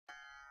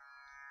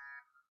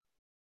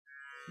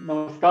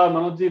नमस्कार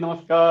मनोज जी,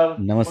 नमस्कार। कौन सा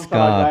राग Namaskar,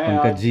 गाएं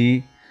Pankaj आज?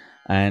 ji.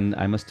 And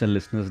I must tell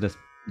listeners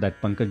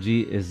that Pankaj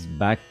ji is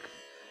back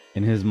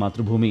in his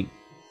Matrubhumi,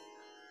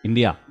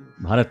 India,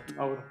 Bharat. In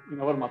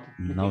our Now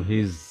मातृभूमि।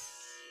 he's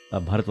yes. a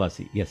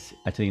Bharatvasi. Yes,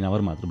 actually in our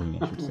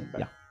Matrubhumi, I should say.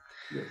 Yeah.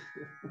 Yes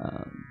yes.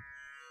 Um,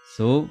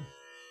 so,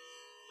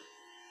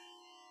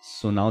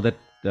 so now that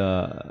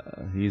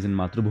he is in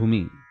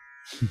Matrubhumi,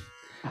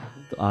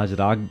 तो आज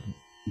राग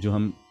जो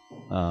हम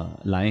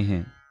लाए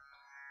हैं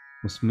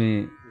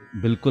उसमें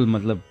बिल्कुल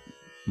मतलब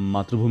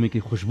मातृभूमि की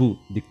खुशबू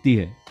दिखती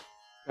है,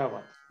 क्या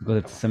बात, because क्या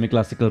it's बात।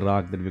 semi-classical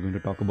rag that we're going to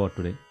talk about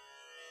today,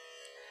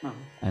 हाँ,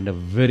 and a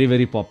very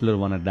very popular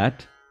one at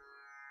that.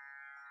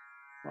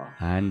 वाह।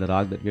 And the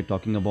rag that we're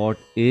talking about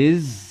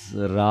is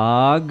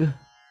rag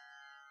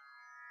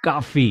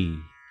Kafi.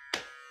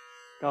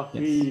 काफी।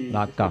 Yes,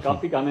 rag इसमें Kafi.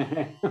 काफी गाने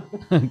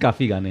हैं।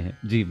 काफी गाने हैं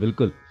जी,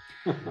 बिल्कुल.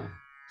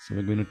 So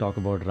we're going to talk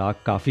about rag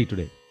Kafi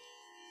today,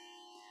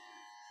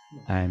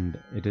 and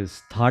it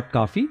is Thaat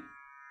Kafi,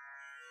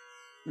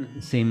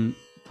 same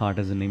Thaat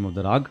as the name of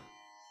the rag.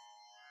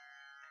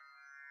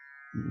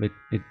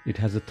 It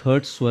has the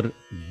third swar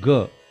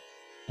G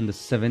and the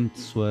seventh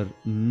swar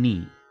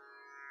Ni,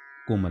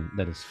 Komal,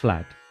 that is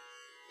flat.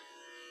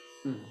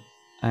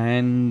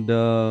 And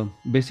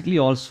basically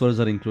all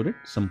swars are included,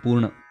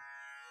 Sampurna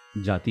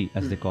Jati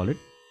as they call it.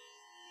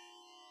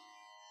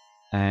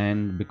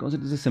 And because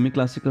it is a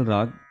semi-classical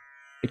rag,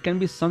 it can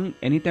be sung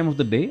any time of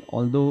the day,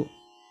 although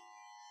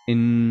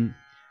in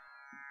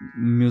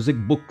music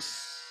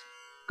books,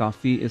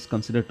 Kafi is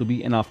considered to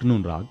be an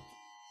afternoon rag.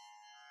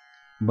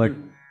 But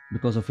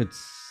because of its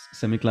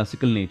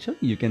semi-classical nature,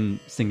 you can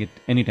sing it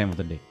any time of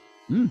the day.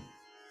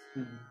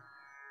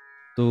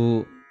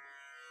 So,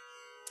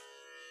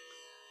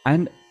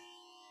 and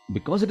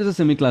because it is a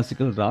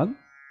semi-classical rag,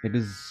 it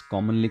is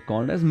commonly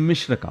called as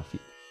Mishra Kafi.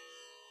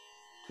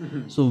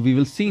 So we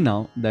will see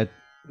now that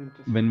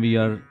when we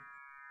are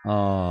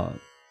uh,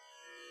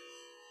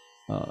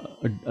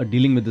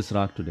 dealing with this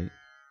rag today,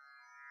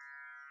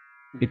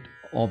 it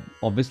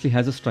obviously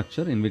has a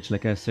structure in which,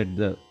 like I said,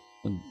 the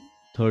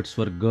third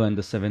swar Ga and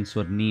the seventh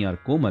swar Ni are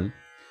Komal,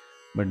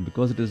 but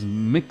because it is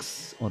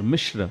mix or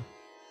Mishra,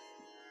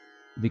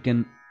 we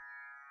can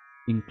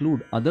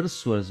include other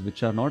swars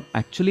which are not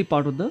actually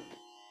part of the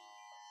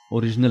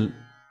original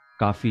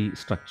Kafi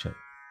structure,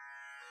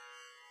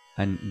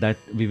 and that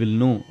we will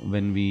know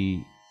when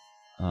we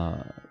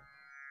uh,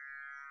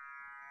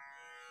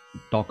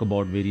 talk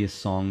about various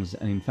songs.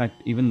 And in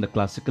fact, even the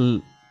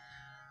classical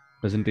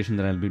presentation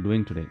that I'll be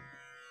doing today,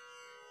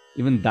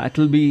 even that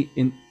will be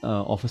in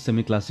of a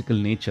semi-classical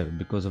nature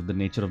because of the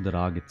nature of the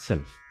rag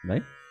itself,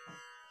 right?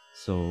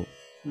 So,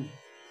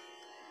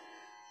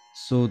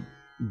 so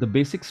the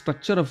basic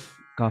structure of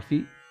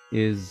Kafi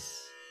is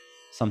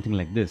something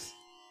like this: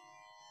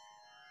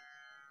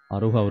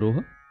 Aroha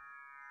Aroha,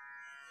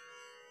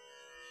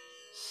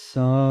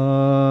 Sa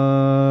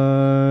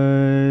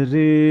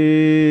Re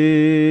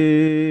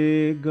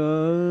Ga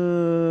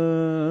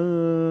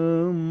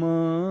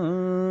Ma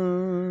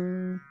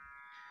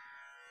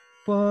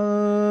Pa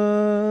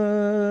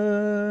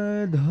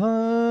Dha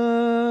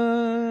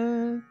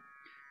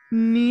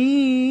Ni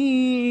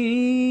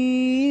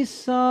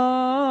Sa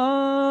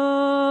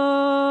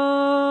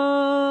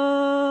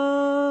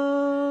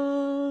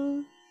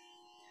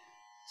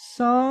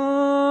Sa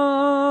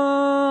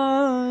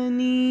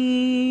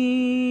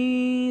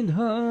Ni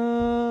Dha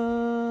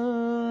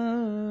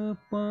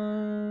Pa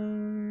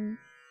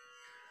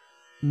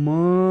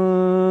Ma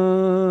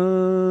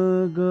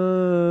Ga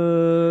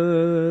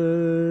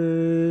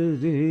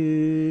Re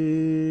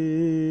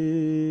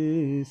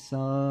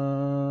Sa.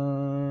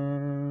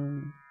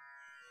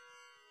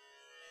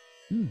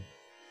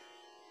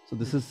 So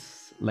this is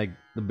like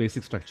the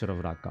basic structure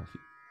of Rag Kafi.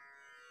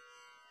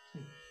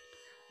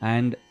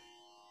 And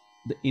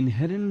the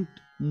inherent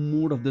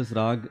mood of this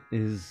rag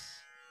is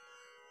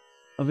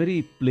a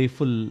very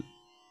playful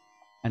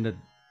and a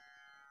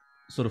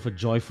sort of a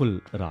joyful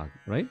rag,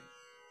 right?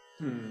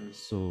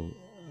 So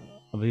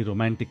a very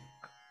romantic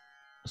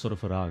sort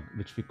of a rag,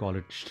 which we call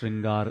it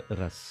Shringar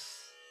Ras.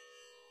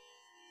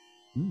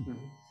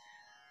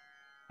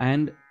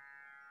 And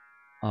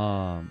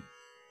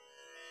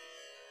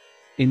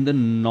in the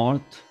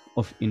north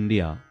of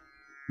India,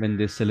 when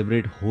they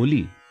celebrate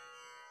Holi,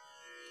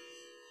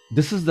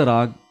 this is the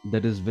rag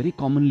that is very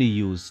commonly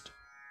used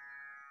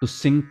to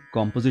sing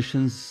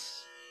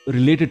compositions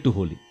related to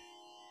Holi.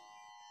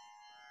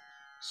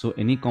 So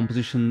any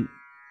composition,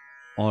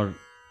 or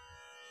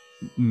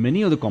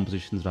many of the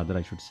compositions rather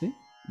I should say,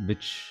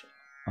 which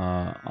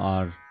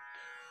are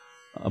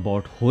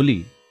about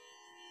Holi,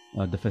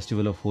 the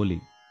festival of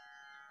Holi,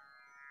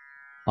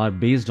 are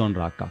based on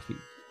Rag Kafi.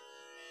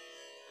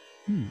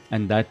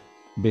 And that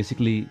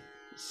basically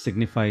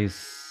signifies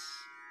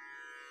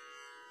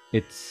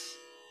its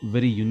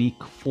very unique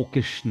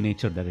folkish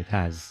nature that it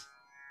has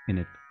in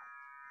it.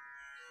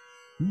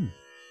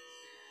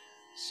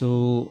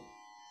 So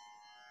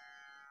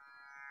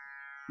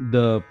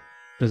the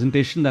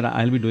presentation that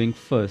I'll be doing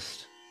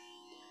first,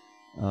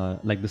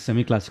 like the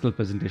semi-classical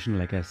presentation,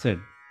 like I said,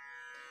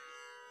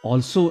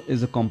 also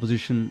is a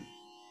composition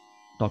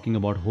talking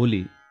about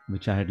Holi,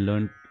 which I had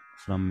learned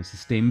from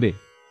Mrs. Tembe,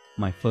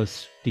 my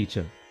first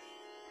teacher.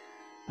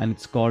 And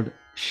it's called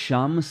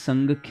Sham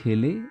Sang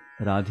Khele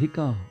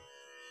Radhika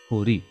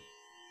Hori.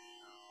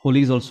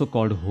 Holi is also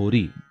called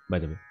Hori, by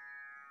the way.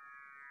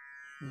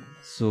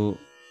 So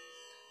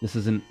this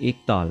is an ek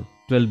tal,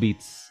 12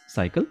 beats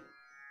cycle.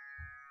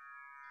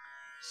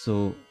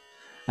 So,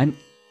 and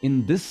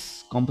in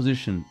this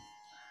composition,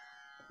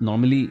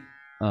 normally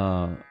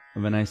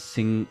when I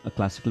sing a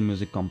classical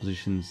music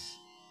compositions,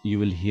 you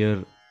will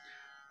hear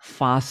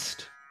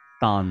fast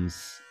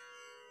tans,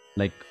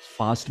 like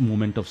fast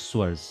movement of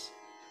swars,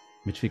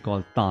 which we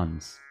call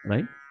tans,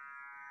 right?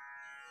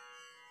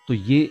 तो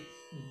ये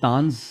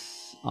तान्स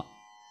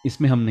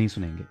इसमें हम नहीं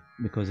सुनेंगे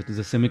because it is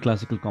a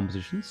semi-classical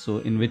composition, so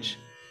in which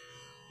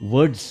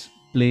words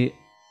play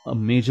a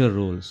major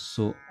role.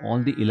 So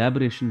all the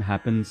elaboration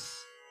happens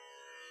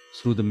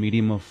through the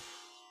medium of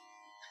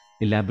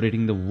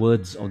elaborating the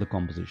words of the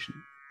composition,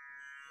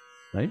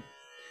 right?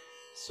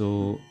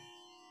 So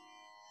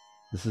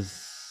this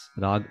is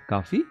Rag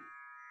Kafi,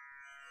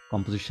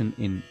 composition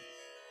in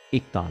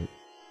ek tal.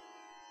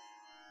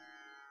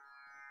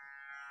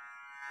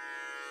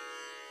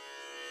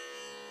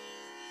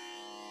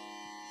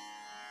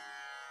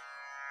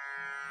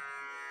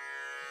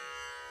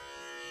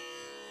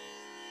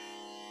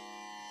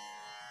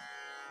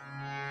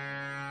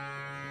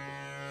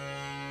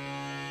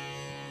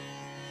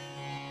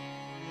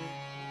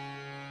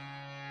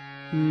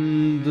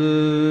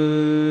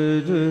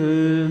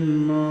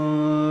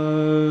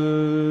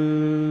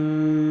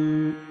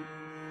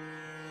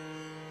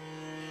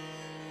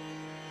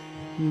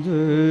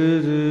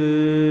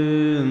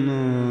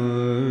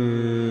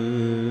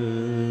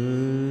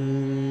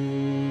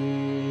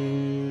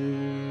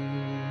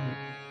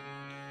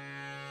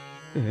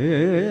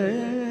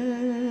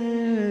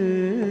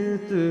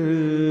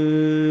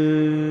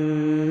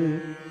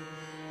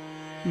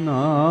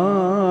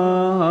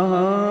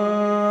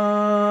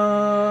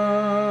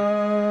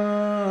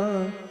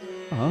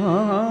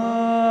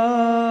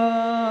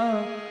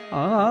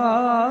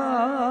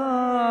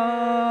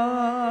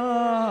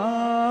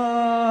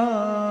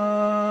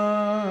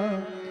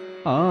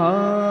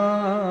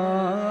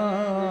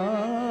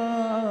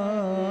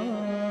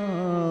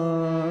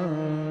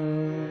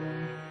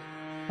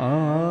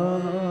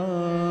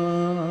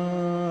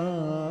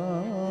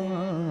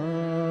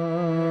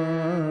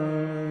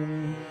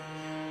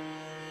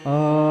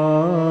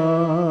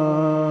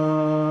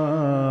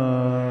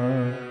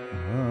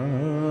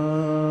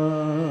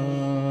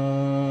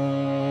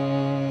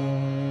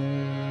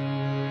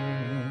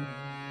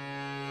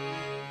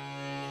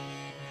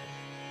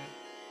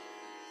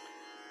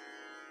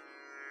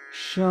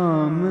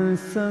 Shyam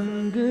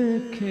संग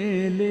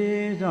खेले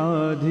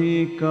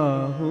राधिका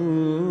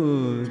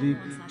होरी,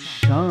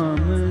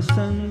 श्याम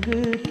संग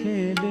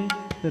खेले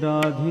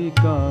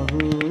राधिका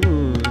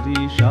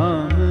होरी,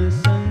 श्याम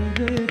संग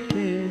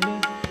खेले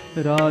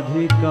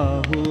राधिका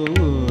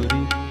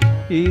होरी,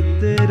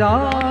 इत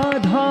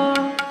राधा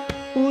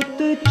उत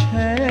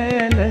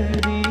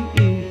छैलरी,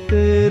 इत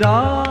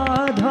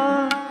राधा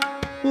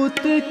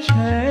उत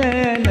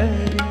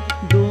छैलरी,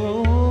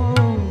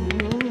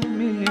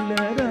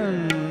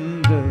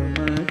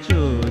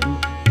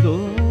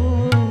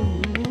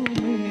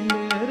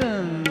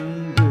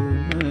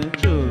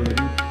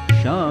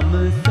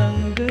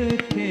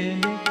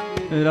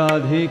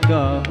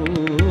 राधिका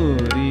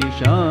होरी,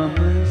 श्याम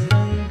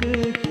संग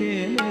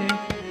खेले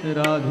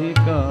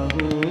राधिका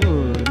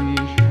होरी,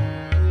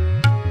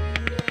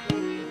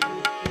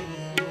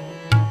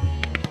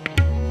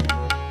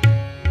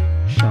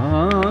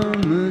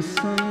 श्याम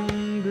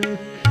संग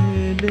खेले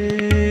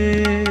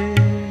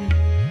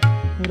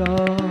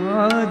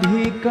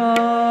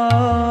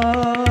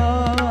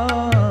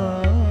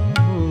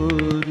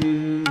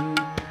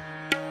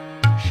राधिका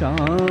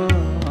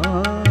होरी,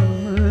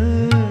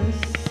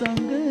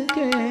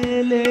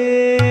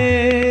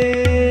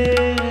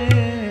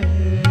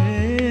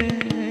 श्याम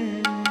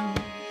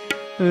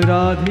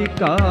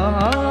राधिका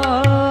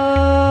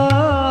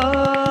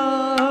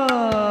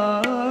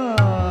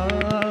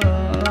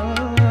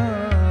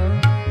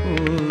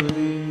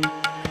होरी,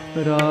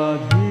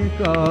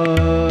 राधिका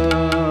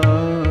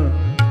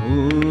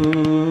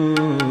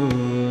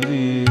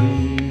होरी,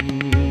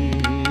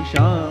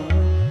 श्याम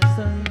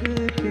संग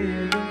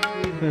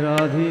खेले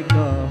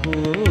राधिका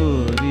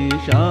होरी,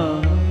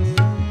 श्याम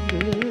संग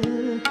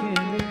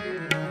खेले,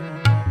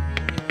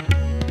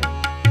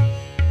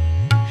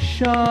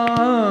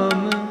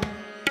 श्याम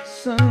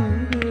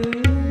संग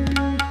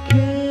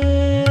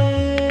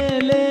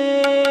खेले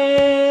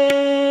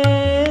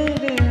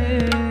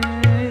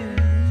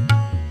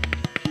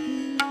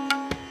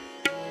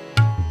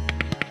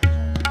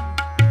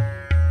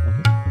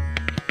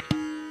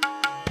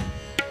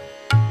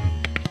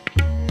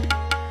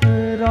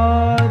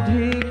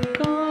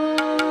राधिका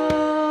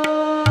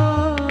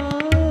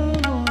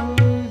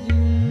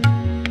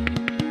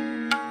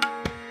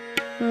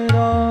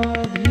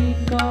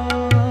राधिका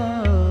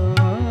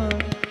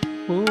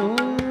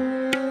होरी,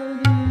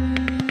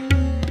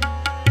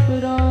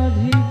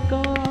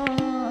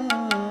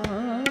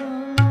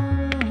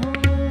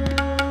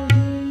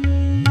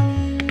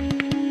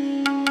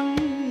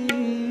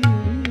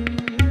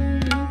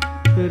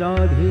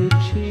 राधे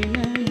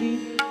छिनली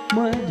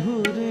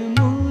मधुर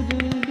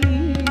मुरली,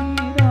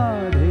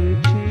 राधे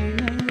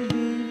छिनली।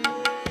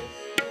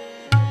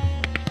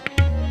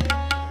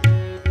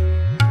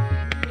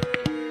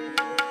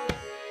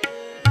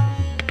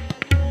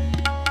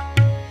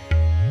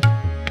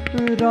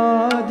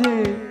 राधे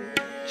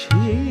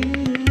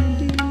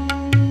छिनली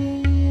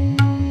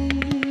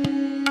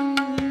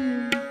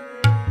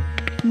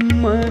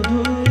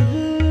मधुर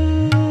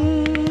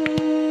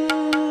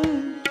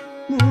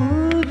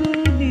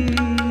मुरली,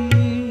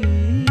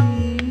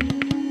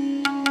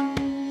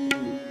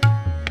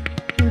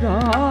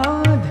 राधे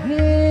छिनली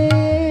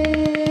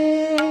मधुर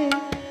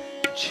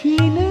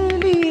मुरली,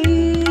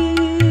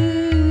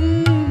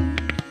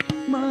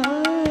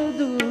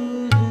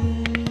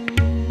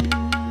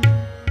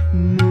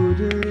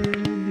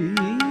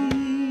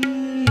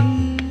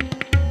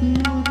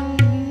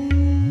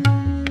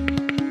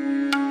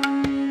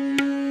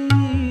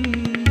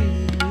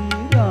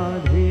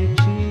 राधे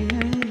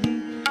छिनली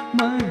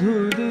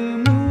मधुर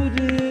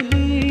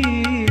मुरली,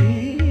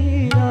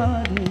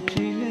 राधे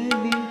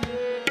छिनली।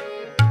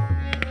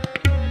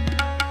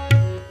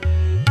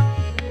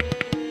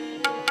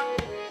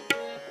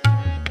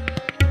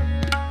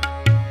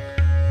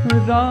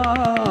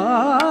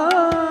 राधे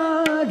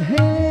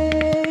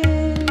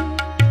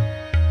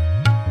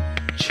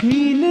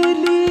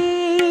छिनली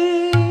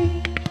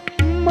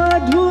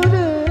मधुर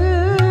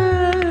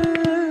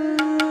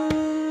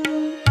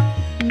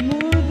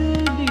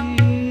मुरली,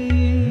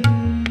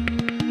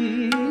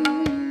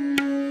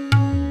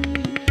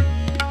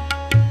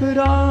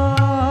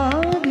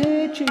 राधे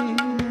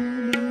छिनली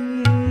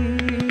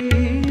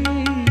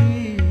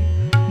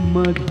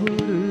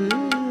मधुर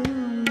मुरली,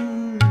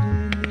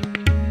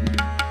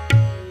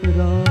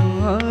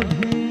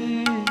 राधे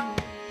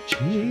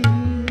छिनली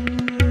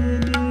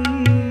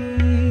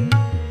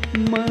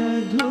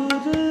मधुर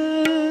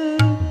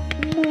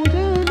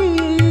मुरली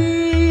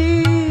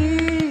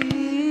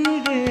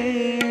रे,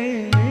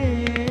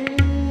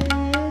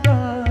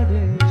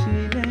 राधे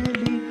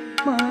छिनली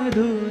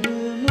मधुर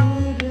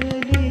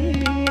मुरली,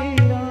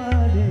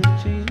 राधे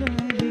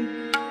छिनली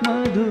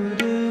मधुर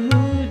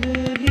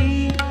मुरली।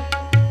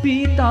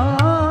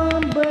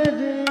 पीतांबर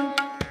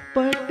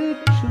पट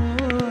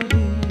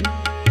छोड़ी,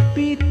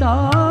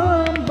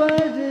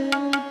 पीतांबर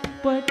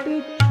पट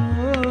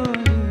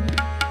छोड़ी,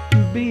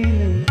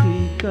 बिनती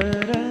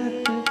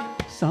करत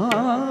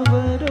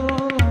सावरो,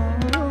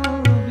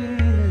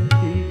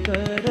 बिनती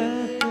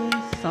करत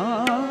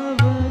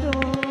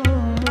सावरो,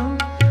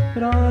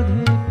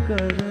 राधे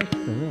करत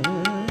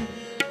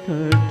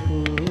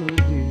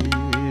ठठोरी,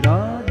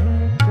 राधे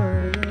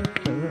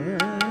करत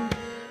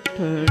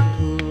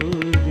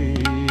ठठोरी।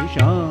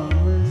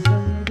 श्याम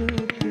संग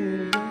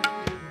खेले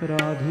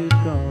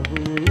राधिका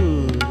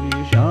गोरी,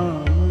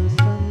 श्याम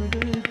संग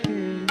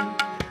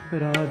खेले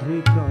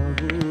राधिका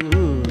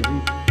गोरी,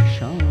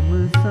 श्याम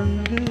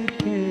संग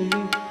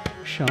खेले,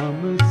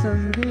 श्याम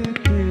संग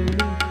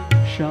खेले,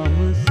 श्याम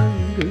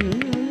संग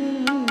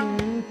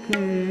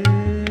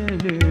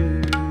खेले।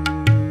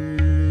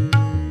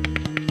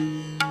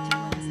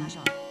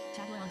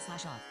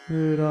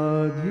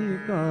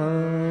 राधिका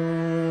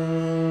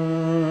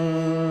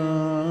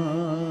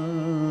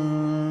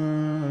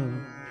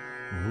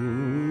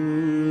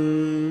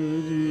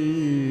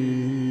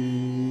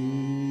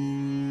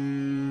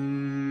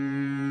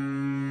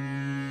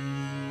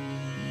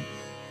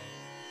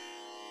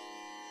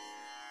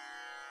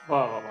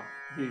वाह वाह वाह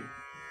जी।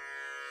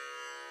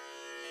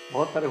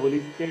 बहुत सारे होली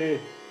के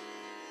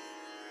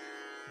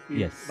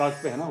Yes. राग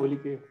पे है ना, होली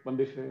के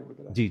बंदिशें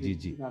वगैरह जी जी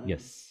जी गाने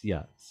यस या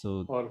सो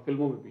और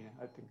फिल्मों में भी है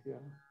आई थिंक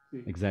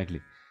जी एग्जैक्टली।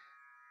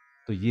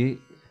 तो ये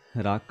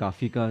राग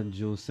काफ़ी का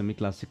जो सेमी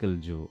क्लासिकल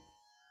जो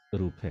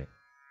रूप है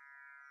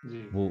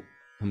जी वो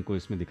हमको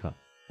इसमें दिखा,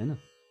 है ना।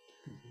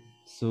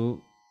 So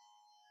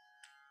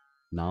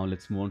now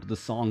let's move on to the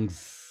songs.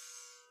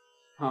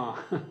 हाँ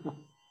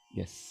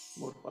yes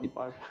more fun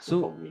part So,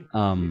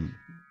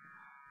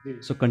 ji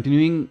so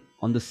continuing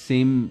on the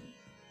same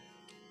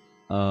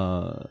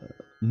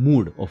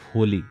mood of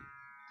Holi,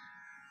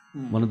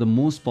 one of the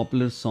most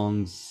popular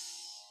songs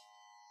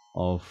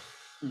of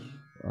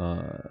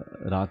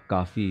Raag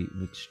Kafi,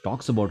 which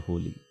talks about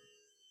Holi,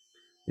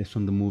 is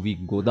from the movie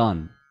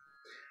Godan.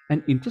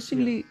 And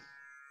interestingly,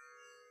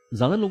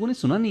 ज़्यादा लोगों ने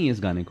सुना नहीं है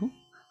इस गाने को,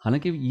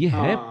 हालांकि ये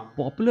है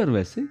पॉपुलर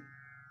वैसे,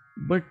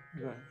 बट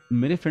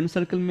मेरे फ्रेंड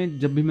सर्कल में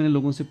जब भी मैंने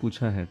लोगों से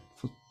पूछा है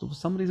तो for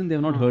some reason they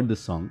have not heard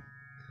this song.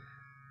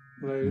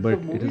 But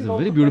it is a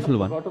very beautiful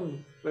one.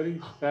 Very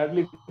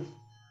sadly, this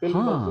film is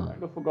also हाँ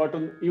kind of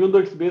forgotten, even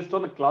though it's based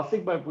on a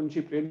classic by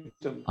Munshi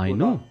Premchand. I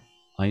know,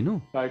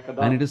 By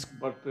Kadam, and it is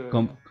but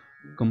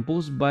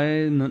composed by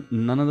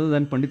none other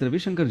than Pandit Ravi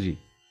Shankar ji.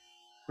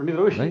 Pandit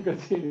Ravi Shankar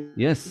ji.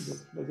 Yes,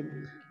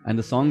 and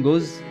the song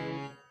goes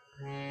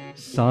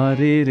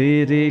Sare re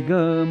re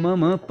ga ma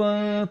ma pa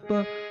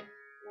pa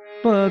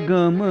pa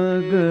ga ma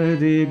ga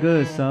re ga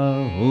sa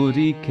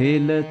hori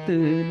khelat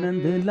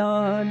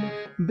nandlal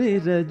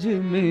बेरज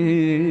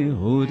में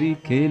होरी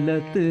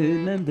खेलत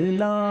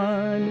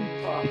नंदलाल।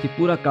 देखिए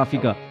पूरा काफी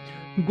का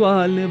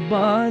ग्वाल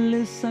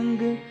बाल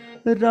संग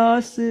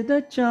रास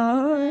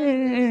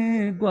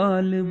रचाए,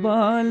 ग्वाल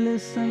बाल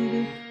संग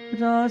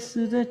रास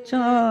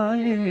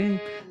रचाए,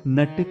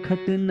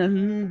 नटखट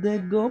नंद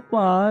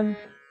गोपाल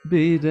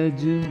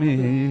बिरज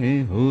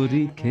में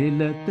होरी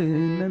खेलत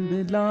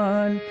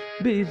नंदलाल,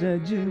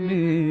 बिरज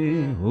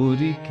में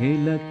होरी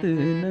खेलत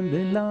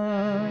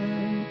नंदलाल।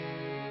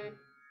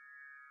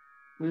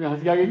 मुझे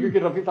हंसी आ गई क्योंकि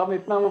रफी साहब ने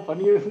इतना वो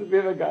फनी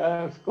वे में गाया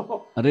है उसको,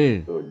 अरे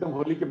तो एकदम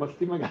होली की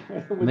मस्ती में गाया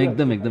है, तो मैं मुझे हंसी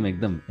एकदम आई।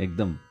 एकदम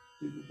एकदम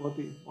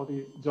बहुत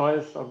ही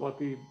जॉयस और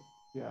बहुत ही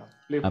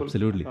प्लेफुल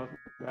एब्सोल्युटली। अंदाज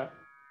में।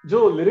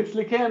 जो लिरिक्स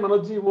लिखे हैं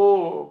मनोज जी,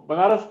 वो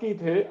बनारस की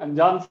थे,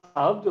 अनजान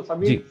साहब जो जी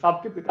समीर साहब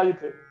के पिताजी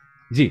थे।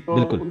 जी तो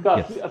बिल्कुल, उनका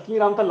यस। असली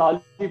नाम था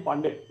लालजी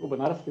पांडे, वो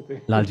बनारस के थे।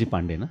 लालजी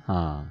पांडे ना,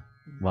 हाँ।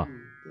 वाह,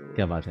 तो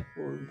क्या बात है,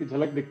 वो उनकी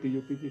झलक दिखती,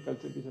 यूपी की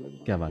कल्चर की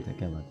झलक क्या बनारस की बात है,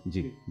 क्या कल्चर बात है। में।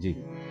 जी जी जी।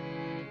 जी।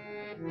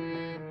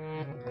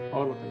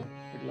 और बताइए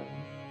अगला।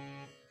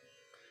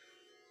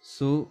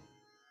 So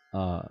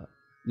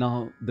now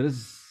there is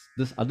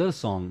this other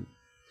song.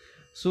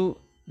 So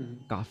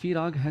Kafi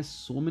Rag has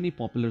so many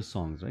popular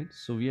songs, right?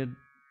 So we are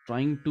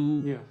trying to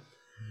yes.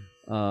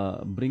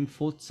 bring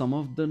forth some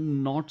of the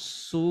not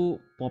so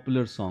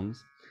popular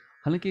songs.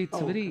 हालांकि it's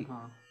a okay, very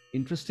हाँ।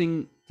 interesting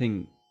thing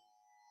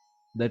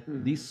that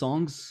these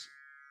songs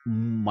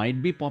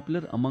might be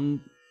popular among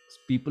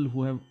people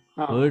who have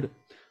heard हाँ,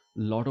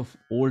 a lot of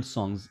old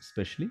songs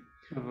especially,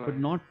 but right,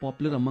 not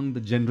popular right, among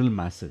the general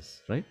masses,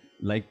 right?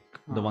 Like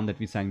the one हाँ, that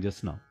we sang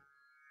just now.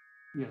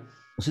 Yes,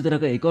 उसी तरह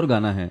का एक और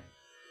गाना है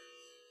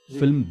जी।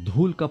 Film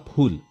धूल का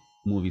फूल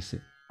मूवी से।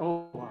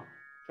 ओह वाह,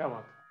 क्या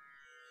बात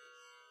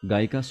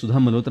गायिका सुधा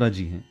मल्होत्रा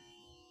जी हैं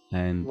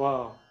है। एंड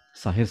वाह,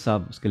 साहिर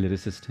साहब उसके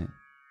लिरिसिस्ट हैं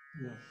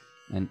यस,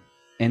 एंड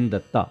एन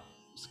दत्ता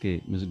उसके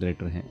म्यूजिक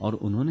डायरेक्टर हैं। और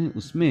उन्होंने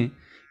उसमें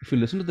if you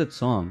listen to that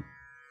song,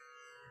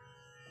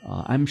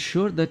 I am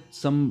sure that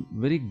some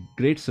very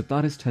great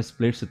sitarist has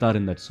played sitar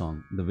in that song.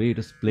 The way it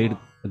is played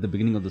वाह, at the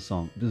beginning of the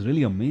song, it is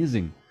really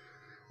amazing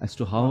as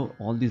to how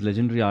वाह। all these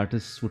legendary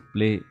artists would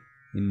play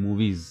in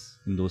movies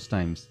in those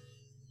times.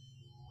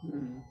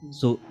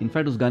 So in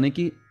fact उस गाने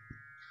की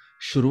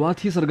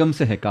शुरुआत ही सरगम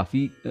से है।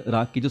 काफी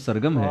राग की जो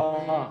सरगम है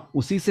वाह,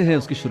 उसी से है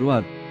उसकी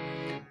शुरुआत।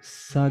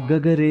 सा ग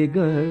ग रे ग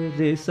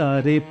रे सा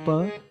रे प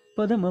प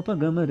ध म प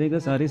ग म रे ग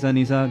सा रे सा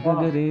नि सा ग वाह,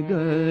 ग रे ग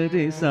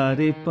रे सा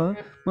रे प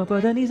म प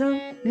ध नि सा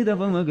नि ध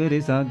प म ग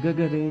रे सा ग ग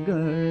रे ग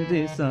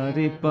रे सा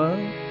रे प।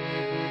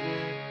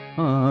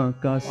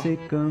 का से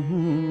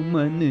कहूँ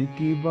मन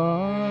की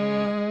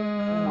बात,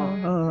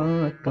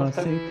 का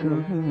से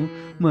कहूँ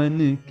मन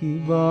की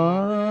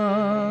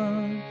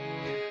बात,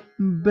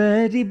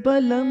 बैरी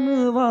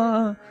बलमवा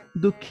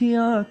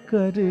दुखिया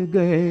कर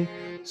गए,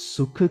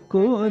 सुख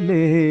को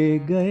ले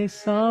गए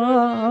साथ।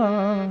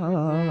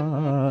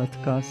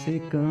 का से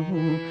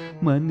कहूँ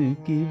मन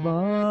की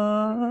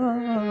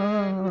बात,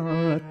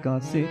 का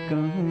से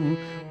कहूँ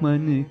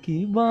मन की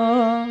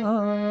बात।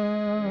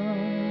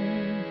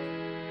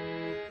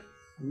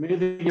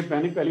 अमेजिंग। ये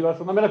मैंने पहली बार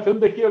सुना, मैंने फिल्म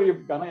देखी और ये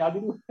गाना याद ही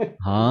नहीं है। पहली बार सुना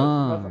ऐसा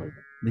हाँ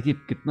लगता देखिए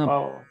कितना है। वाह,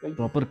 थैंक यू।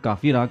 प्रॉपर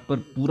काफी राग पर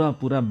पूरा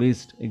पूरा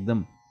बेस्ड एकदम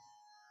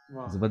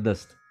वाह,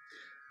 जबरदस्त।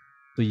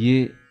 तो ये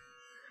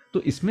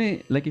तो इसमें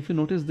like if you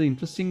notice the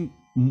interesting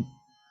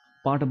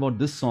part about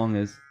this song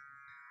is,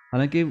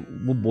 हालांकि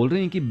वो बोल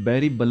रहे हैं कि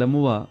बैरी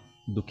बलमुआ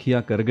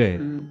दुखिया कर गए,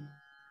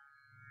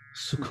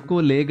 सुख को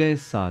ले गए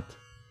साथ,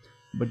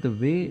 but the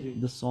way ji.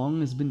 The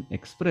song is been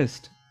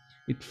expressed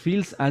it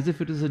feels as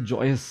if it is a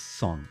Joyce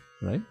song,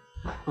 right?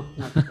 अच्छा,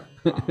 हाँ,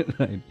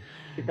 Right.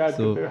 शिकायत So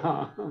करते हुए,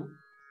 हाँ, हाँ,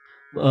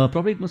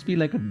 probably it must be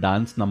like a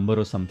dance number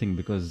or something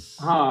because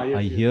हाँ, I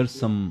yes, hear yes,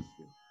 some yes,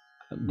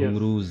 yes,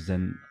 ghungroos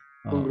and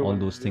घुंघरू all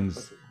those Banjari, yes, things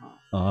सच,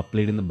 हाँ,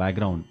 played in the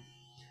background,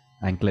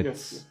 yes, anklets.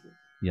 Yes,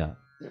 Yeah.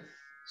 Yes,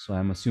 So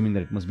I'm assuming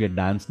that it must be a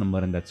dance number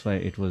and that's why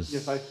it was.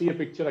 Yes. I C A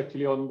picture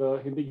actually on the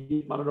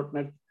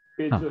hindigeetmano.net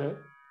page हाँ जो है,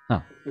 हाँ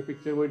उसमें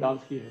picture वही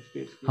dance की है,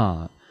 stage की है।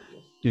 हाँ,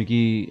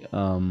 क्योंकि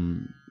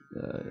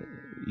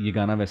ये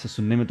गाना वैसे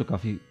सुनने में तो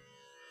काफ़ी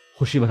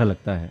खुशी भरा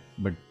लगता है,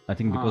 but I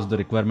think because the हाँ,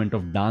 requirement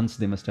of dance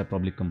they must have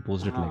probably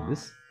composed it like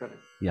this. हाँ,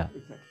 करेक्ट, या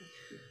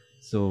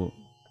एग्जैक्टली। सो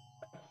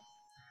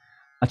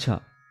अच्छा,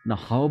 now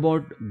how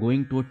about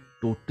going to a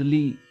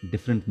totally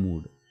different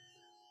mood?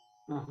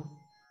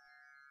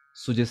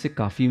 So जैसे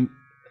काफ़ी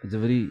is a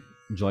very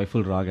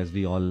joyful rag as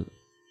we all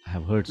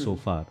have heard so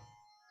far,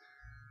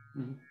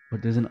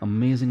 but there's an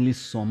amazingly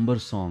somber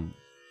song,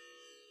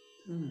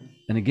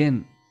 and again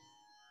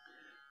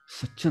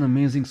such an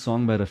amazing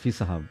song by Rafi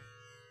Sahab.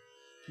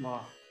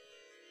 वाह,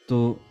 So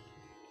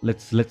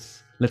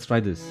let's try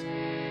this.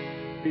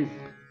 Please.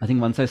 I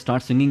think once I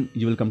start singing,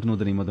 you will come to know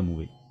the name of the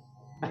movie.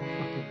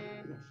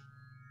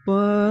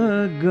 Pa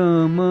ga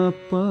ma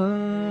pa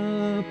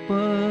pa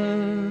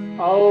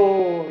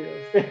Oh,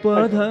 yes. pa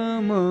dha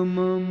ma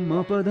ma ma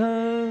pa dha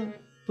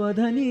pa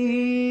dha ni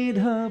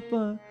dha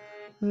pa,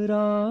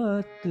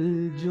 रात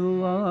जो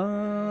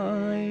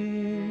आए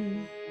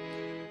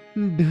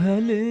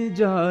ढल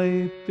जाए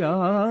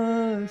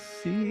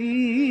प्यासी,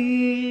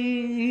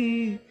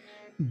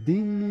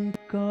 दिन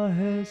का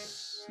है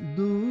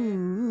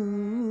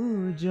दूर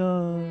जा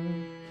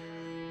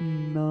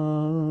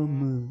नाम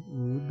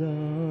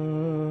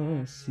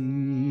उदासी,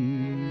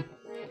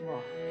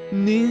 वाह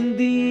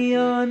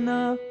निंदिया न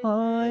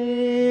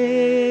आए,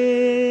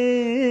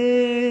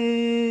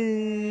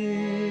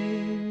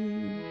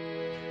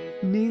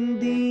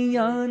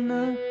 निंदिया न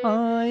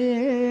आए,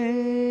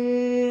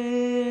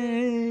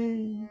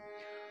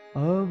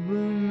 अब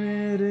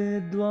मेरे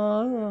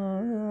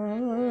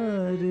द्वारे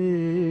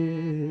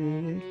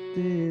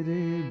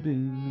तेरे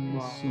बिन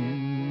वाह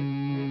सुने,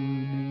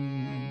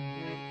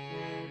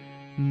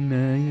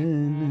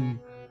 नयन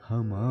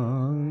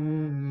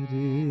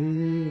हमारे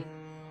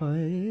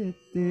है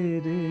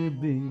तेरे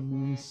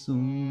बिन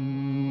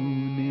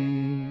सुने,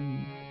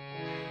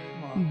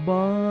 वाह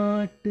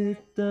बाट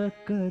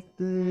तकत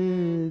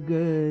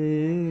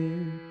गए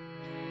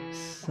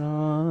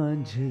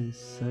सांझ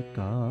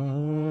सकारे,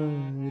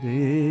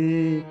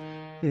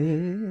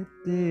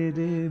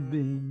 तेरे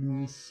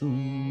बिन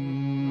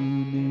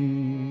सुने,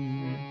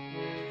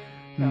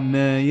 क्या बात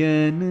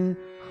नयन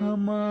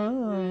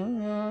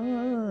हमारे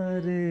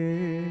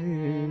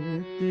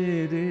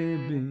तेरे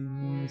बिन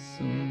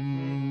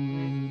सुने।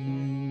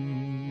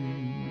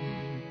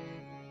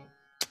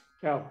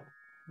 क्या बात,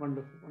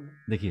 वंडरफुल वंडरफुल,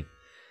 देखिए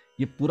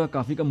ये पूरा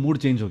काफी का मूड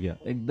चेंज हो गया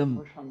एकदम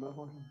बहुत शानदार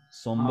बहुत शानदार।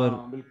 सॉम्बर,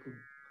 हाँ बिल्कुल।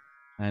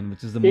 एंड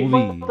विच इज द एक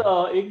मूवी।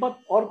 बात एक बात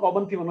और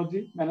कॉमन थी मनोज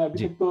जी, मैंने अभी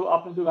जी तक तो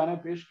आपने जो गाने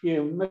पेश किए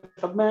उनमें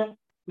सब में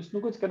कुछ न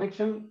कुछ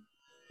कनेक्शन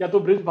या तो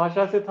ब्रिज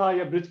भाषा से था,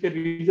 या ब्रिज के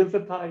रीजन से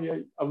था, या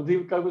अवधि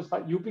का कुछ था,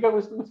 यूपी का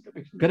कुछ न कुछ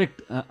कनेक्शन था,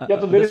 करेक्ट, या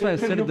तो that's why I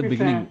lyrics said at the UP से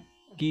बिगिनिंग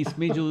हैं। कि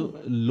इसमें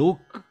जो लोक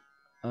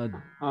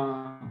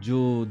हाँ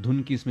जो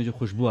धुन की इसमें जो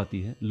खुशबू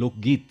आती है,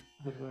 लोकगीत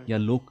या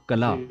लोक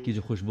कला जी की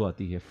जो खुशबू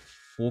आती है,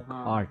 फोक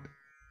हाँ आर्ट,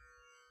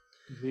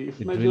 जी, इट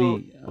इसमें जो रियली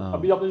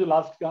अभी आपने जो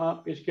लास्ट गाना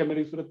पेश किया,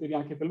 मेरी सूरत तेरी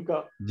आंखें फिल्म का,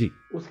 जी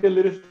उसके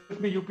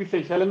लिरिक्स भी यूपी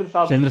से, शैलेंद्र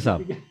साहब शैलेंद्र यूपी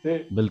साहब, के थे,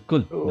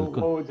 बिल्कुल तो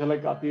बिल्कुल, वो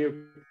झलक आती है।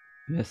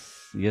 यस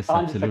यस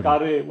सांझ एब्सोल्युटली,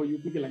 सकारे वो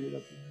यूपी की लैंग्वेज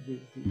आती है। जी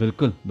जी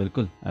बिल्कुल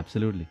बिल्कुल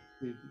एब्सोल्युटली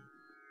जी जी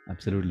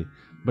absolutely,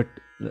 but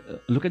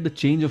look at the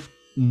change of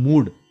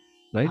mood,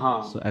 right? So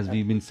हाँ as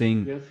we've been saying,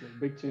 yes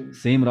big change,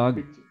 same rag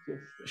big change,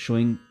 yes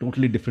showing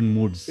totally different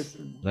moods,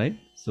 different, right?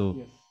 So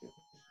yes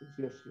yes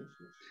yes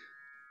yes.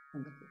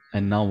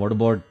 and now what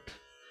about,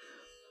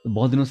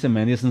 बहुत दिनों से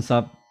मेहंदी हसन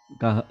साहब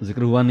का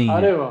जिक्र हुआ नहीं है।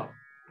 अरे वाह,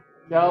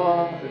 क्या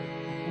बात है।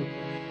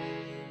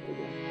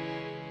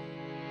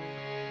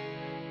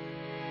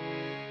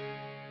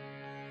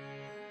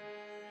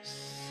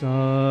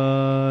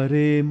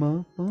 सारे म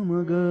प म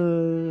ग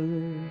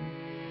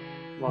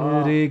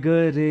वाह रे ग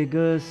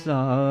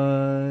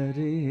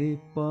सारे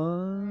प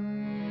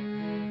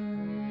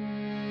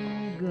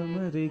ग म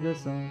रे ग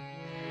सा,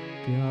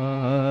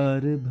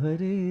 प्यार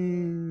भरे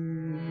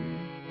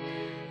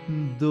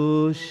दो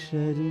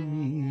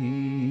शर्मीले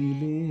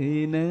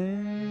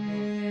नैन,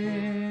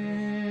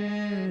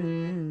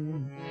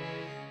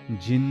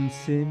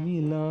 जिनसे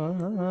मिला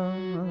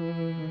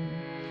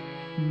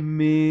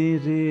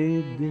मेरे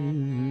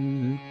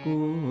दिल को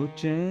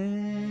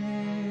चैन,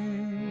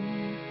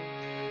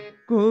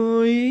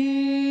 कोई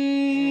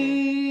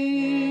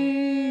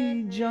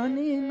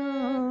जाने ना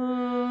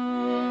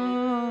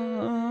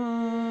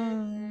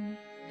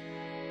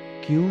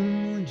क्यों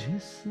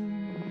मुझसे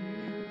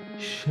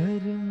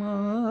शर्माए,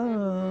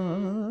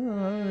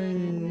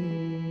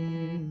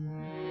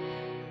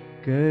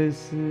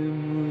 कैसे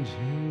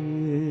मुझे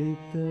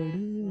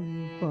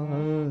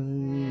तड़पाए,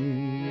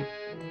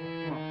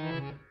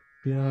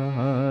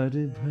 प्यार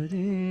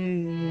भरे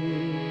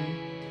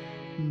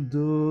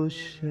दो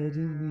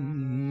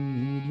शर्मीले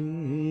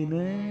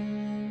नैन।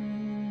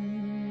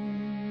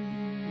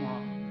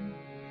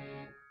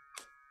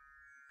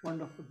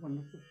 Wonderful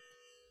wonderful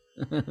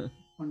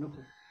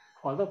wonderful.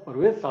 Khwaja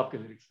Parvez साहब के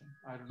लिरिक्स हैं,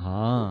 आई डोंट नो वो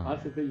कहाँ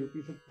से हाँ थे,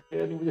 यूपी से थे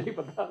या नहीं मुझे नहीं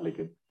पता,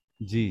 लेकिन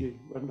जी, जी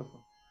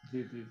wonderful. Ji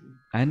ji ji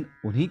and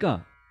उन्हीं का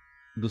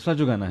दूसरा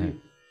जो गाना जी, है,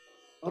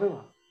 अरे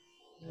वाह,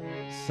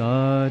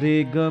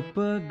 सारे गप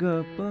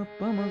गप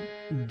पम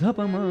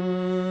धपम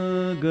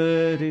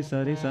गरे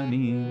सारे सा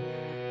नी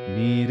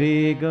रे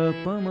ग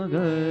पम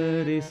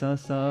गरे सा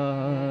सा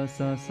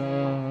सा सा,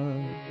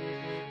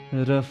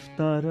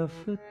 रफ्ता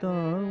रफ्ता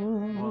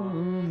वो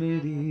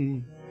मेरी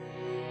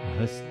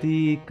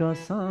हस्ती का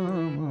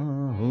सामा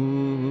हो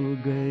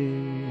गए,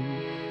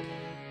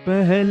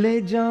 पहले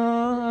जा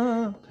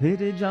फिर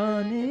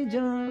जाने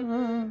जा,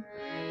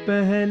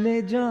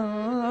 पहले जा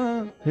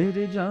फिर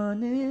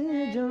जाने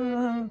जा,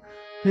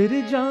 फिर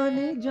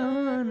जाने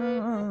जाना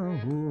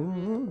हो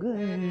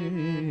गए,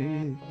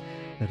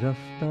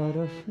 रफ्ता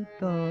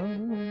रफ्ता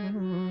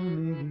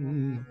मेरी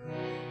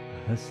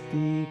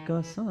हस्ती का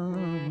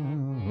सामा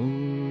हो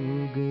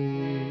गए।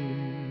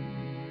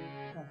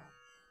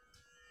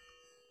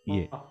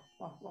 ये वाह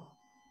वाह वाह,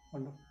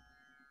 वंडरफुल।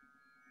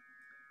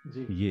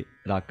 जी ये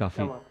राग क्या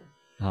काफी, बात है,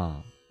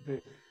 हाँ।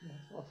 ग्रेट,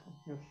 यस ऑसम,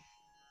 यस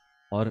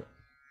और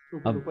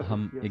सुपर अब डुपर हिट,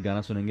 हम एक यस।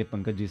 गाना सुनेंगे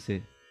पंकज जी से,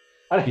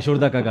 अरे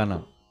किशोरदा का गाना,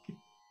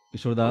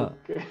 किशोरदा,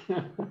 ओके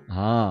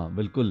हाँ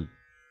बिल्कुल।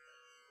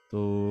 तो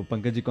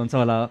पंकज जी कौन सा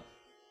वाला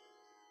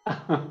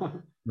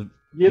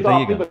ये तो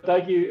आपने बताइएगा। बताया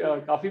कि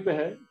काफी पे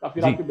है, काफी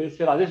राग जी। के बेस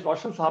पे राजेश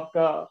रोशन साहब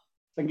का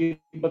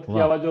संगीतबद्ध किया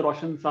वाह। हुआ, जो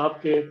रोशन साहब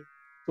के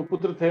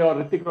सुपुत्र थे और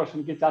ऋतिक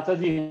रोशन के चाचा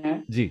जी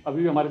हैं, जी।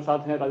 अभी भी हमारे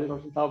साथ हैं। राजेश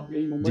रोशन साहब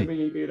यही मुंबई जी। में,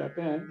 यही कहीं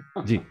रहते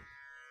हैं। जी।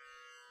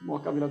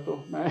 मौका मिला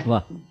तो मैं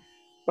वाह।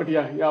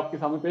 पटिया ये आपके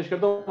सामने पेश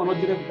करता हूँ। मनोज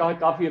जी ने कहा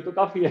काफी है तो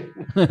काफी है।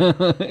 नहीं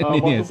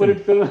नहीं, बहुत ऐसा नहीं। सुपरहिट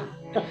फिल्म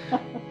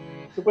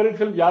सुपरहिट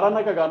फिल्म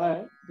याराना का गाना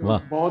है, जो वाह,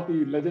 बहुत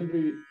ही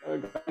लेजेंडरी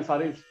गाने,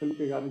 सारे इस फिल्म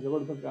के गाने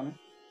जबरदस्त गाने।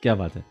 क्या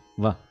बात है।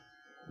 वाह।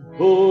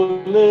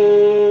 भोले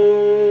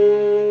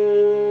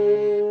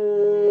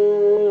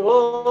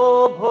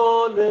ओ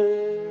भोले,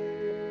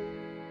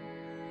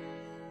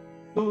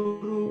 तू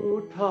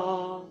रूठा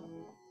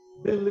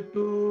दिल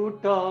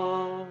टूटा,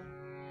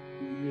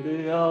 मेरे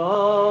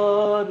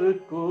यार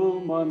को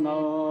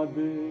मना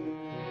दे,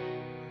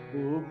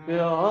 वो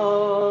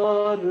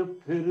प्यार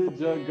फिर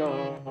जगा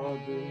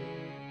दे,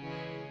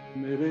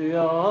 मेरे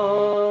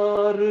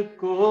यार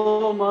को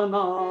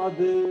मना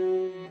दे,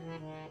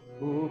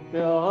 वो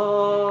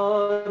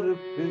प्यार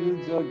फिर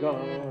जगा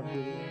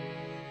दे,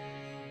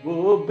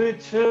 वो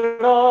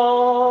बिछड़ा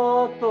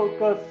तो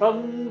कसम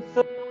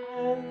से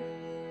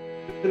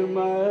फिर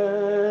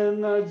मैं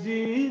न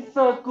जी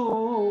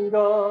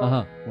सकूंगा,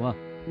 हाँ। वाह।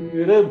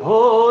 मेरे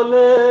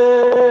भोले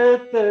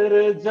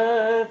तेरे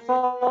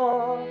जैसा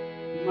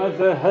मैं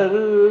जहर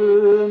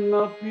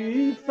न पी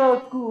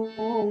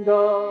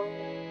सकूंगा,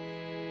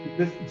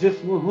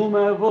 जिस्म हूं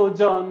मैं वो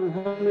जान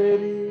है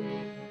मेरी,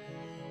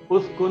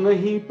 उसको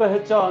नहीं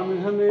पहचान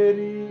है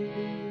मेरी,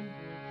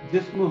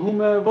 जिस्म हूं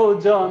मैं वो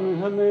जान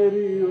है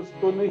मेरी,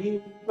 उसको नहीं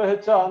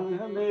पहचान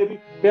है मेरी,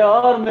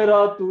 प्यार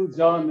मेरा तू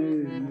जाने,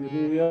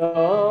 मेरे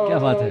क्या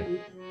बात है। यार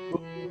को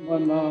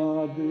मना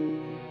दे,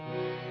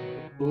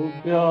 वो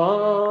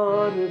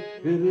प्यार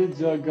फिर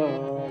जगा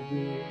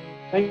दे।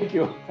 थैंक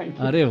यू, थैंक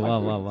यू, अरे वाह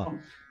थैंक वाह यू वाह। So much.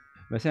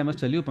 वैसे I must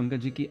tell you Pankaj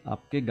ji कि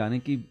आपके गाने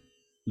की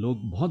लोग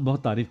बहुत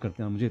बहुत तारीफ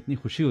करते हैं और मुझे इतनी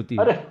खुशी होती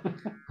है। अरे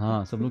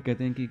हाँ, सब लोग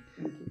कहते हैं कि थैंक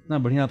यू, इतना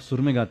बढ़िया आप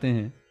सुर में गाते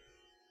हैं,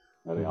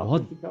 अरे तो आपने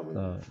बहुत सीखा ये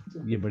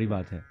मुझे। बड़ी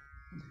बात है।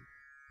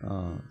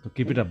 तो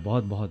कीप इट अप,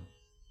 बहुत बहुत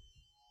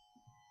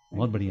बहुत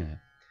थैंक यू बढ़िया सर। है।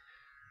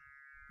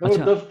 अच्छा।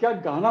 जबरदस्त, क्या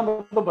गाना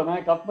मतलब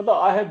बनाया का, मतलब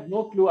I have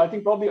no clue, I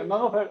think probably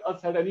none of us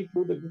had any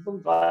clue that this was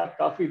Rag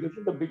Kafi, this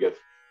is the biggest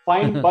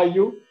find by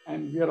you and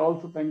we are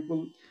also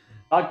thankful।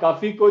 राग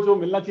काफी को जो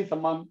मिलना चाहिए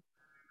सम्मान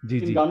जी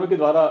इन जी। गानों के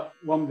द्वारा,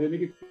 वो हम देने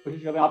की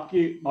कोशिश कर रहे हैं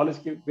आपकी नॉलेज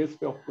के बेस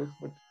पे, ऑफ कोर्स,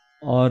 बट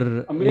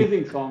और अमेजिंग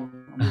एक सॉन्ग,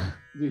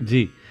 अमेजिंग जी।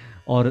 जी,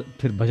 और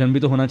फिर भजन भी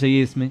तो होना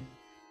चाहिए इसमें,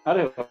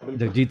 अरे वाह, बिल्कुल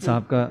जगजीत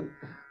साहब का।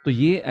 बिल्कुल तो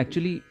ये बिल्कुल।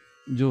 एक्चुअली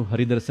जो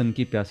हरिदर्शन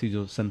की प्यासी,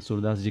 जो संत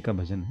सूरदास जी का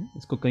भजन है,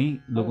 इसको कई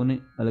अरे लोगों ने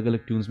अलग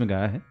अलग ट्यून्स में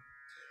गाया है।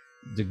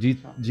 जगजीत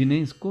अच्छा, जी ने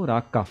इसको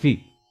राग काफी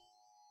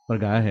पर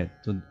गाया है।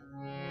 तो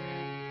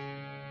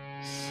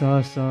सा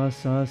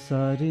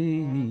रे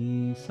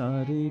नी सा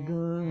रे ग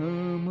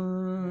म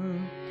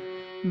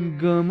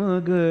ग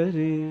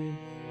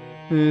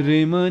रे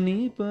म नि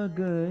प ग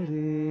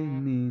रे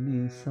नि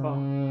नि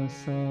वाह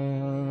सा।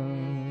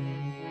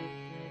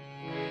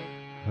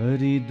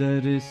 हरि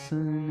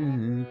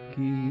दर्शन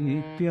की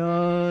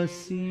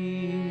प्यासी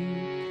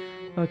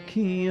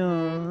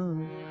अखियाँ,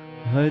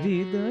 हरि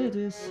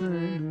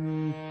दर्शन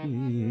की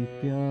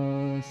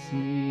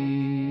प्यासी,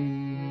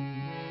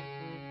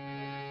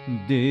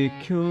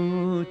 देखो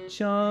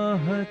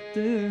चाहत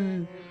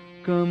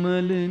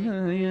कमल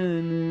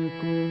नयन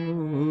को,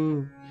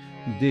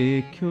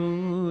 देखो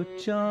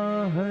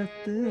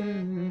चाहत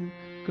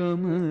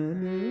कमल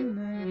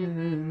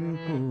नयन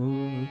को,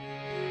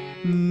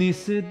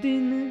 निस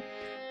दिन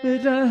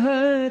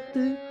रहत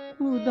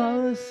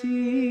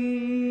उदासी,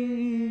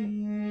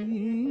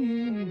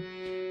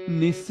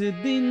 निस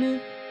दिन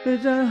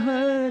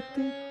रहत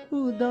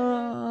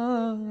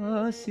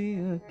उदासी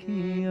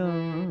अखियाँ,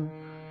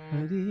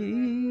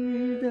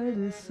 हरि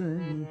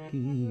दर्शन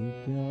की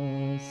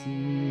प्यासी।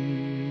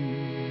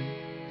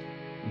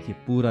 देखिए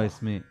पूरा वाह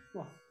इसमें।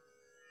 वाह,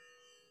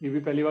 ये भी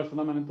पहली बार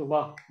सुना मैंने तो,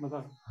 वाह मजा,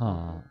 वाह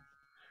हाँ,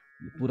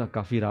 ये पूरा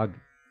काफी राग।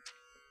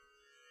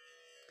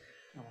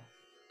 क्या बात।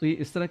 तो ये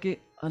इस तरह के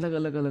अलग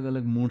अलग अलग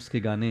अलग मूड्स के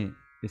गाने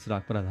इस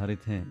राग पर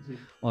आधारित हैं। जी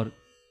और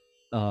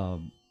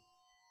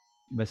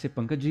वैसे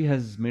Pankaj ji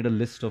has made a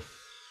list of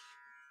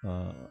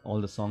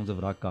all the songs of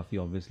राग काफी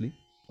ऑब्वियसली,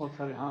 बहुत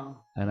सारे, हाँ।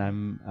 and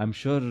I'm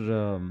sure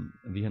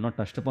we have not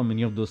touched upon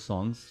many of those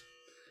songs,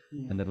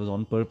 and that was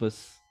on purpose,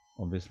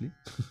 obviously.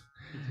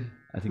 Ji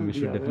I think we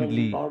should yeah there are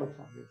definitely lot of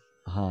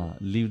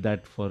songs. leave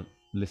that for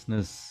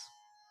listeners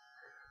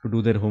to do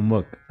their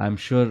homework. I'm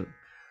sure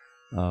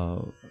uh,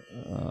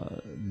 uh,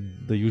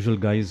 the usual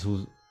guys who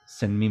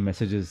send me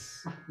messages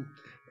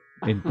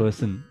in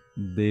person,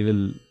 they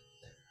will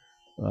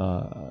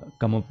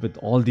come up with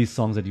all these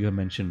songs that you have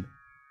mentioned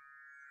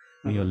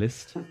in your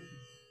list.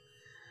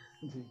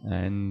 Ji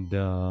And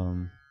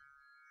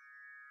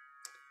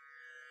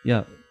या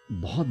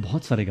बहुत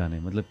बहुत सारे गाने,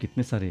 मतलब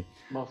कितने सारे।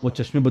 बहुत वो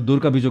सारे। चश्मे बद्दूर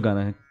का भी जो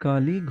गाना है,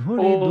 काली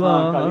घोड़ी ओ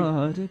हाँ, काली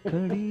द्वार जी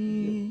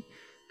खड़ी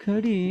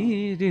खड़ी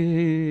हाँ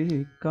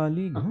रे,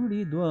 काली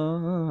घोड़ी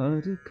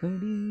द्वार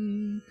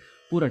खड़ी,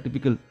 पूरा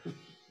टिपिकल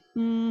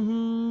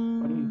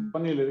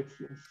funny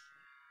lyrics, yes.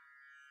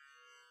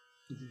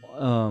 जी.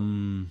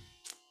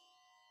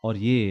 और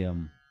ये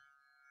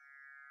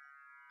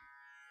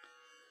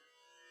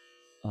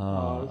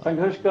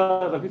संघर्ष का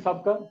रफी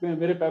साहब का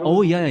मेरे पैरों में ओ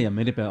घुंघरू. या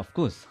मेरे पे ऑफ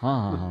कोर्स,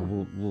 हाँ हाँ हाँ,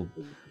 वो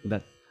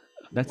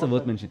दैट्स अ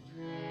वर्थ मेंशन.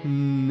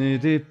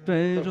 मेरे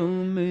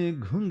पैरों में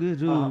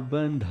घुंघरू हाँ.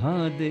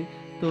 बंधा दे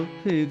तो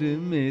फिर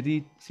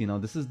मेरी, see now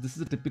this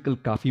is a typical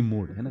Kafi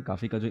mood है ना,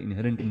 काफी का जो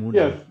इनहेरेंट मूड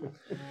है. Yes.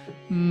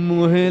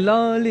 मोहे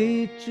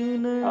लाली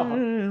चुनर, हाँ.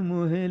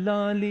 मोहे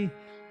लाली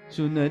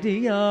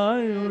चुनरिया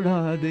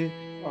उड़ा दे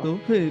तो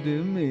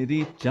फिर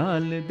मेरी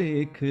चाल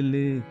देख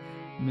ले,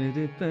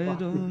 मेरे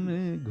पैरों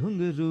में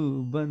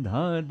घुंघरू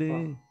बंधा दे.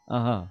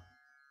 आहा.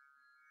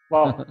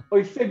 वाह. और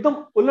इससे एकदम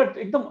उलट,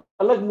 एकदम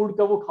अलग मूड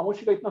का वो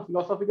खामोशी का इतना ओ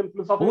फिलोसॉफिकल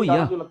गाना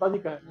या, जो लता जी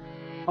का है,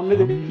 हमने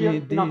देखी है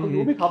हमने इन आंखों की,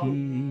 वो भी काफी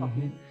देखी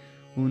काफी. है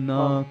उन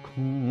हाँ.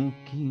 आँखों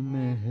की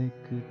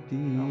महकती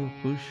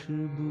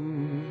खुशबू,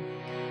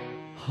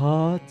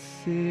 हाथ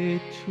से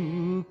छू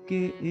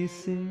के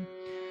इसे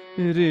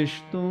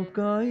रिश्तों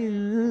का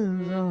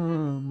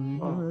इल्जाम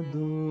न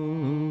दो,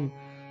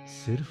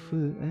 सिर्फ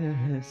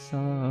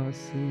एहसास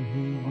है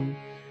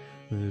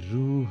ये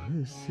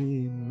रूह से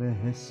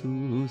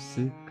महसूस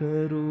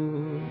करो,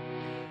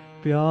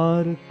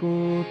 प्यार को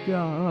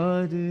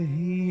प्यार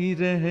ही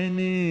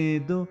रहने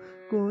दो,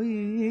 कोई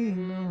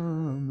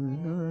नाम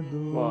न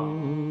दो,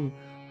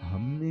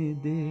 हमने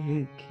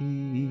देखी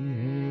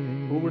है.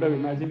 वो बड़ा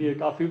इमेजिन ये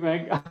काफी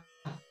महंगा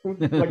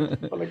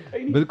लगता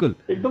ही नहीं. बिल्कुल,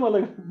 एकदम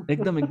अलग.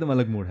 एकदम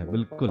अलग मूड है,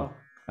 बिल्कुल, जी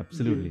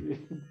एब्सोल्युटली. जी.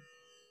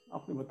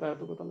 आपने बताया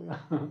तो पता लगा.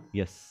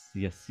 यस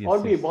यस और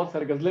यस भी यस. बहुत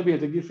सारे गजलें भी है.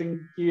 जगजीत सिंह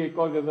की एक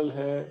और गजल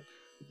है,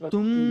 इतराज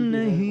तुम सिंह की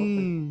है, बहुत सारी.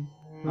 नहीं,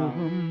 हाँ.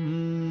 हम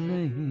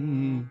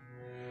नहीं,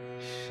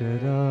 वाह.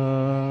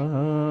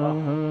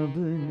 शराब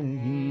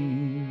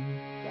नहीं,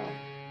 क्या.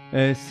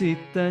 ऐसी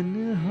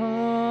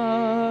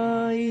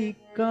तन्हाई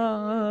का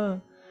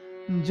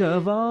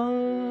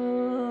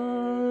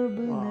जवाब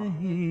वाह.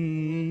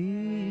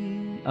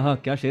 नहीं. आहा,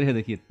 क्या शेर है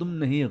देखिए. तुम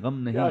नहीं,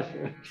 गम क्या नहीं,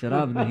 शेर.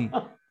 शराब नहीं,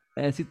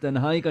 ऐसी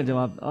तन्हाई का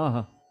जवाब.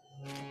 आहा,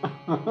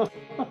 वाह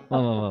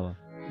वाह वाह वाह,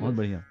 बहुत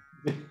बढ़िया.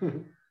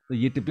 तो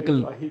ये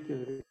टिपिकल, बेतुआही के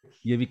lyrics.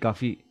 ये भी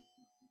काफी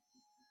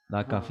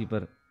राग काफी हाँ.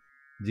 पर.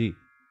 जी.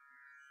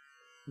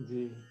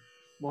 जी.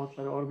 बहुत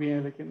सारे और भी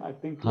हैं, लेकिन आई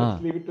थिंक लेट्स हाँ,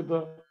 लीव इट टू द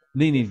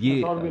नहीं नहीं,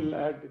 लिसनर्स, और ये will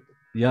add it.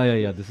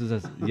 Yeah this is,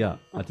 yeah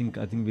I think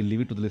will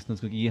leave it to the listeners,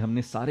 क्योंकि ये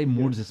हमने सारे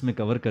मूड्स यस. इसमें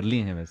कवर कर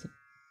लिए हैं वैसे.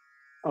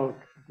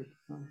 Okay.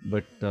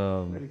 But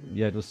very good.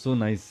 Yeah it was so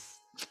nice.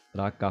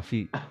 Raga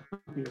Kafi.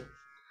 Yes.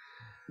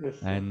 Yes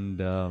sir.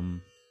 And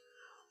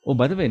oh,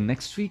 by the way,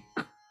 next week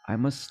I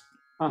must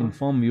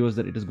inform viewers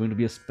that it is going to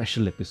be a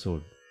special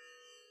episode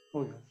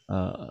Oh yes.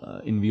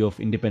 in view of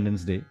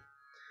Independence Day.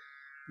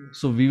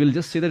 So we will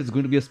just say that it's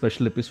going to be a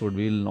special episode.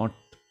 We will not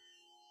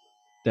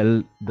tell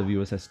the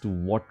viewers as to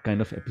what kind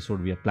of episode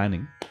we are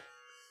planning,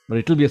 but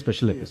it will be a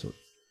special episode.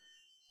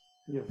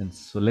 Yes. And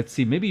so let's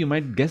see. Maybe you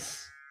might guess.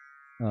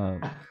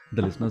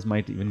 The listeners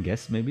might even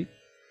guess, maybe.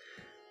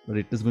 But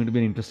it is going to be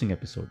an interesting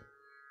episode,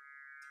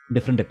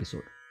 different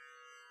episode.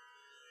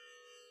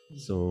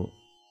 So,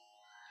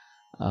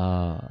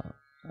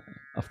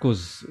 of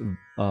course,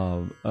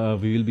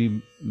 we will be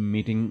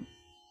meeting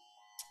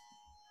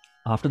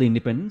after the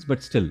independence, but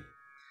still,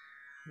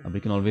 we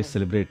can always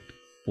celebrate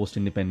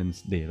post-Independence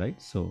Day,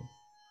 right? So,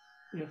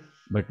 Yes.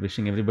 but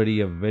wishing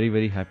everybody a very,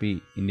 very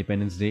happy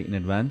Independence Day in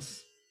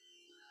advance.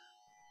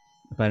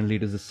 Apparently,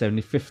 it is the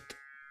 75th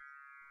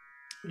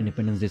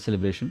Independence Day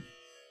celebration.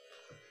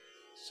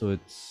 So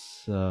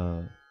it's,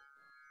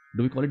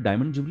 do we call it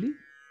Diamond Jubilee?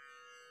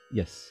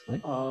 Yes,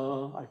 right?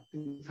 I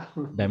think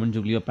so. Diamond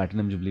Jubilee or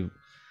Platinum Jubilee,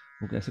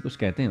 वो ऐसे कुछ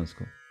कहते हैं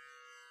उसको.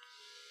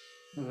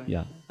 Right.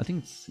 Yeah, I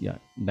think it's, yeah,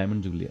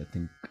 Diamond Jubilee, I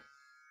think.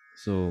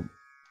 So,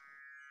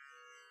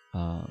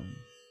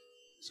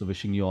 so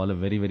wishing you all a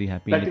very, very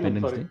happy Platinum,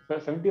 Independence sorry.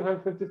 Day.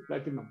 75th is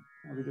platinum.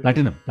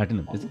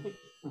 Platinum, is it?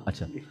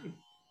 Acha.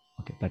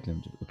 Okay,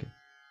 Platinum Jubilee, okay.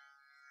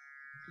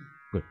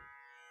 Good.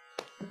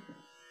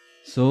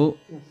 So,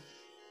 Yes.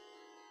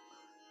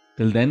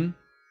 till then,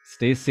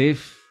 stay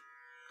safe.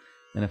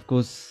 And of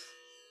course,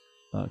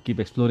 keep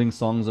exploring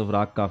songs of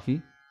Raag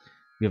Kafi.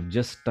 We have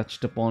just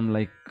touched upon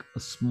like a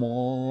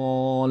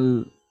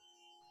small,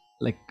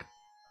 like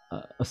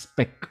a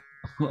speck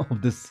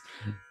of this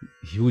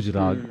huge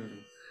Raag.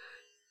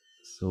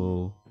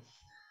 So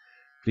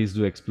please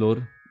do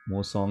explore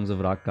more songs of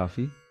Raag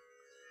Kafi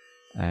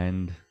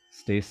and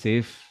stay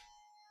safe.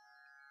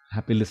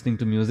 Happy listening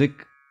to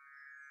music.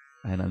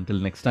 And until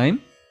next time,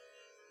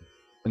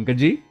 Pankaj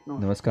ji,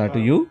 namaskar to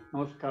you.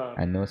 Namaskar.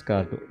 And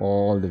namaskar to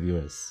all the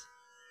viewers.